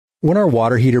When our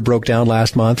water heater broke down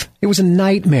last month, it was a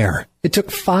nightmare. It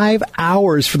took 5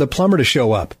 hours for the plumber to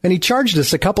show up, and he charged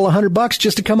us a couple of $100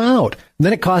 just to come out.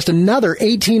 Then it cost another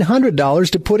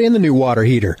 $1,800 to put in the new water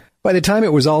heater. By the time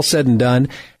it was all said and done,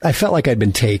 I felt like I'd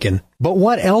been taken. But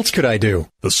what else could I do?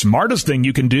 The smartest thing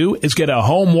you can do is get a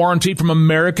home warranty from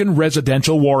American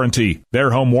Residential Warranty.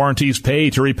 Their home warranties pay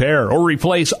to repair or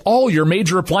replace all your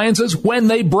major appliances when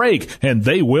they break, and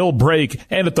they will break,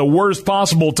 and at the worst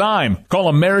possible time. Call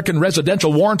American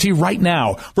Residential Warranty right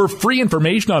now for free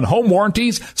information on home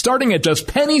warranties starting at just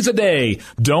pennies a day.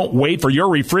 Don't wait for your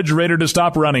refrigerator to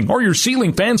stop running or your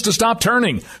ceiling fans to stop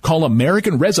turning. Call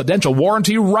American Residential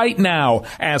Warranty right now.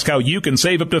 Ask how you can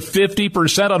save up to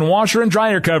 50% on washer and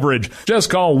dryer coverage. Just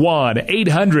call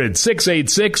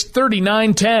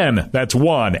 1-800-686-3910. That's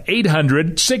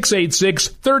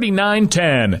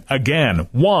 1-800-686-3910. Again,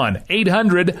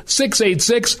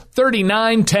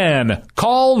 1-800-686-3910.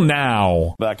 Call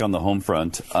now. Back on the home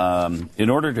front, in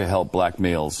order to help black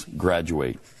males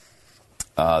graduate,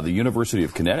 the University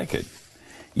of Connecticut,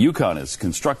 UConn is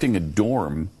constructing a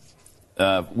dorm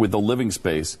with a living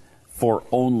space for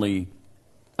only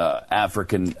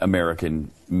African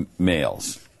American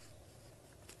males.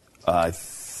 I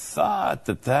thought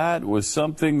that was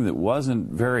something that wasn't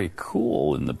very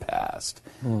cool in the past.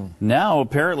 Now,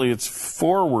 apparently, it's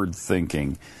forward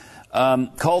thinking.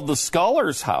 Called the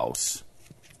Scholars House.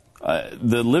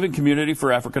 The living community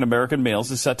for African American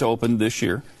males is set to open this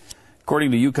year.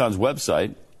 According to UConn's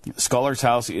website, Scholars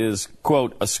House is,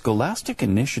 quote, a scholastic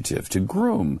initiative to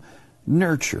groom,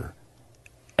 nurture,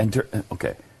 and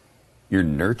okay. You're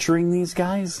nurturing these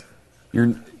guys?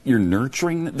 You're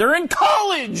nurturing them? They're in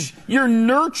college! You're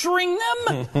nurturing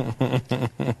them?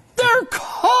 They're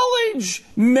college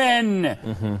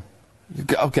men!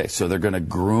 Okay, so they're going to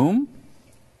groom,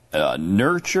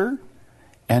 nurture,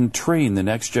 and train the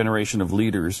next generation of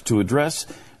leaders to address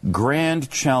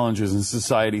grand challenges in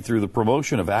society through the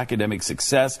promotion of academic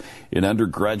success in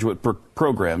undergraduate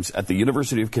programs at the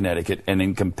University of Connecticut and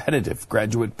in competitive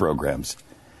graduate programs.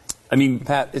 I mean,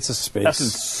 Pat, it's a space. That's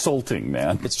insulting,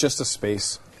 man. It's just a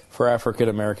space for African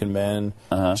American men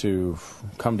to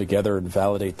come together and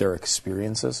validate their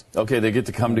experiences. Okay, they get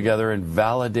to come together and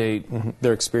validate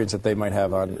their experience that they might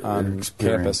have on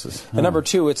campus. And number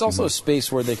two, it's also a space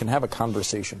where they can have a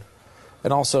conversation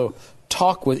and also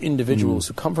talk with individuals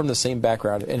who come from the same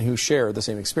background and who share the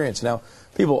same experience. Now,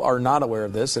 people are not aware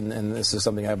of this, and this is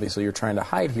something obviously you're trying to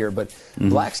hide here, but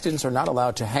black students are not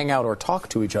allowed to hang out or talk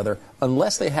to each other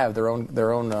unless they have their own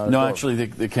No, actually,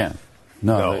 they can.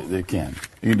 No. They can.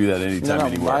 You can do that anytime,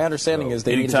 anywhere. My understanding is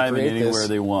they need to create anytime and anywhere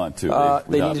they want to.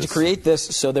 They needed to create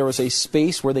this so there was a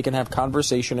space where they can have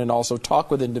conversation and also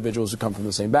talk with individuals who come from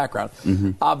the same background.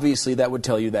 Obviously, that would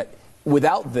tell you that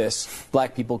without this,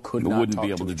 black people wouldn't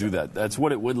be able to do that. That's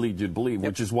what it would lead you to believe,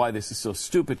 which is why this is so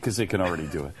stupid, because they can already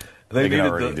do it. They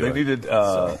needed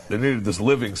this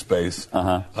living space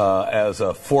as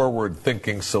a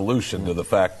forward-thinking solution to the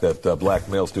fact that black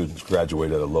male students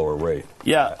graduate at a lower rate.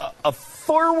 Yeah, a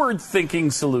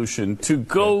forward-thinking solution to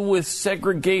go with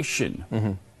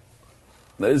segregation.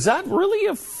 Is that really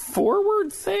a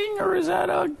forward thing, or is that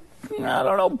a, I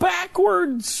don't know,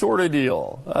 backward sort of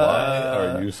deal?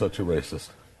 Why are you such a racist?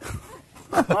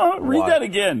 Read that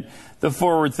again. The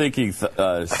forward-thinking.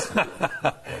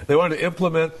 They want to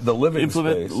implement the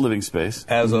living space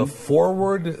as a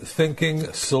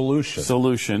forward-thinking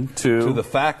solution to the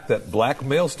fact that black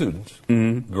male students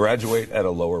graduate at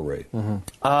a lower rate.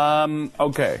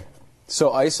 Okay.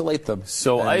 So isolate them.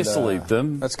 Isolate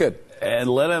them. That's good. And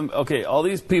let them, all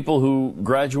these people who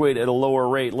graduate at a lower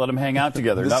rate, let them hang out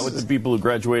together. Not with the people who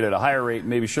graduate at a higher rate,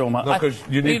 maybe show them how. No, because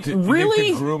you need to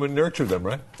groom and nurture them,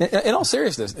 right? In all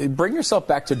seriousness, bring yourself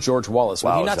back to George Wallace.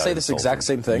 Would he not say this exact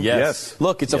same thing? Yes.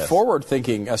 Look, it's a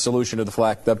forward-thinking solution to the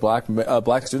fact that black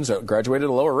students graduate at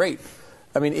a lower rate.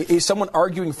 I mean, is someone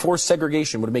arguing for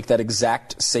segregation would make that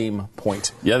exact same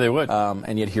point. Yeah, they would.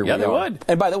 And yet here we are. Yeah, they would.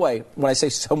 And by the way, when I say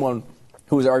someone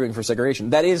who is arguing for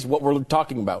segregation, that is what we're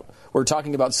talking about. We're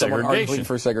talking about someone arguing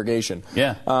for segregation.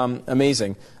 Yeah.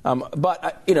 Amazing.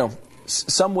 But,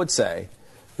 some would say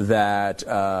that,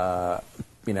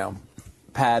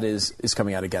 Pat is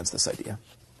coming out against this idea.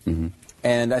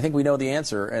 And I think we know the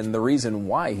answer and the reason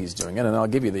why he's doing it, and I'll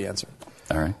give you the answer.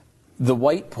 All right. The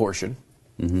white portion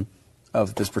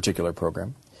of this particular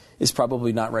program is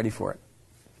probably not ready for it.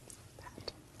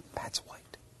 Pat's white.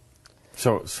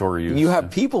 So are you. You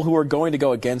have people who are going to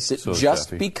go against it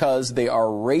just because they are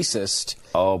racist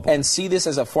and see this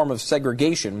as a form of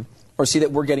segregation or see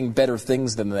that we're getting better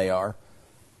things than they are.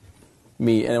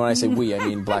 Me, and when I say we, I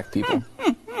mean black people.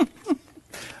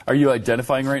 Are you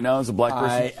identifying right now as a black person?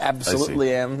 I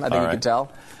absolutely am. I think you can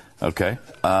tell. Okay.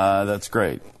 That's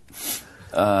great.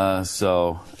 It's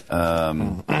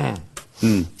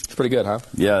pretty good, huh?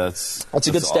 Yeah, that's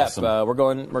a good step. Awesome. We're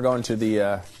going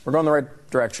the right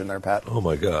direction there, Pat. Oh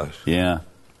my gosh. Yeah.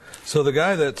 So the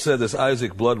guy that said this,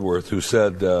 Isaac Bloodworth, who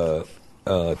said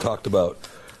talked about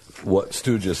what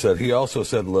Stu just said. He also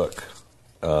said, look,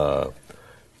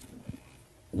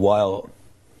 while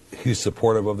he's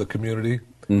supportive of the community,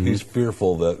 he's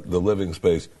fearful that the living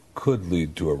space could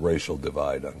lead to a racial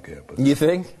divide on campus. You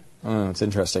think? It's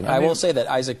interesting. I will say that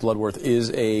Isaac Bloodworth is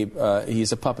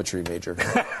he's a puppetry major.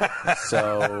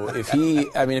 So if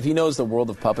he knows the world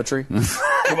of puppetry,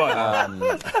 come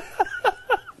on.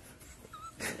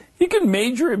 You can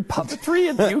major in puppetry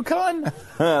at UConn?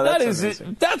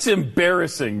 That's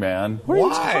embarrassing, man. What are you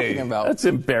talking about? That's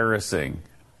embarrassing.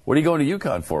 What are you going to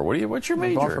UConn for? What's your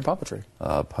major? I'm going for puppetry.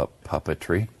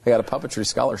 Puppetry. I got a puppetry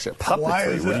scholarship.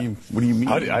 Puppetry. What do you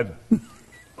mean?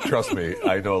 Trust me,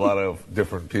 I know a lot of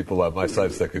different people on my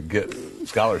sites that could get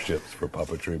scholarships for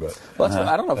puppetry, but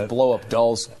I don't know if blow-up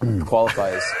dolls qualify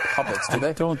as puppets, do they?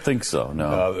 I don't think so,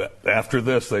 no. After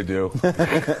this, they do.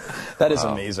 That is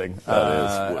amazing.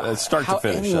 That is. Start to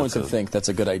finish. How anyone could think that's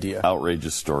a good idea.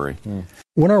 Outrageous story.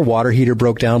 When our water heater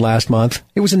broke down last month,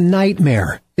 it was a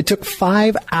nightmare. It took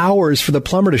 5 hours for the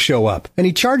plumber to show up, and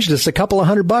he charged us a couple of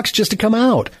 $100 just to come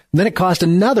out. Then it cost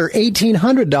another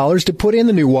 $1,800 to put in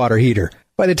the new water heater.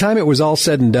 By the time it was all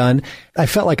said and done, I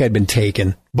felt like I'd been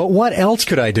taken. But what else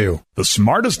could I do? The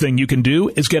smartest thing you can do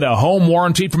is get a home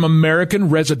warranty from American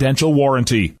Residential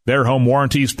Warranty. Their home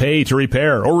warranties pay to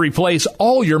repair or replace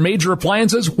all your major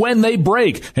appliances when they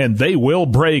break, and they will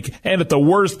break, and at the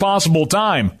worst possible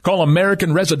time. Call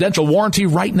American Residential Warranty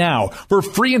right now for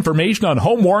free information on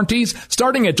home warranties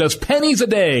starting at just pennies a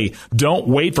day. Don't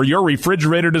wait for your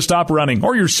refrigerator to stop running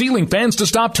or your ceiling fans to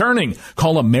stop turning.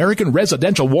 Call American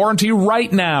Residential Warranty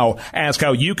right now. Ask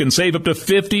how you can save up to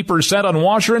 50% on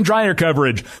washer and dryer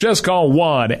coverage. Just call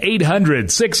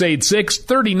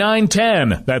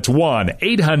 1-800-686-3910. That's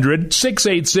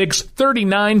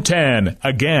 1-800-686-3910.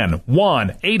 Again,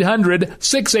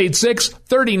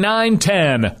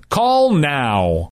 1-800-686-3910. Call now.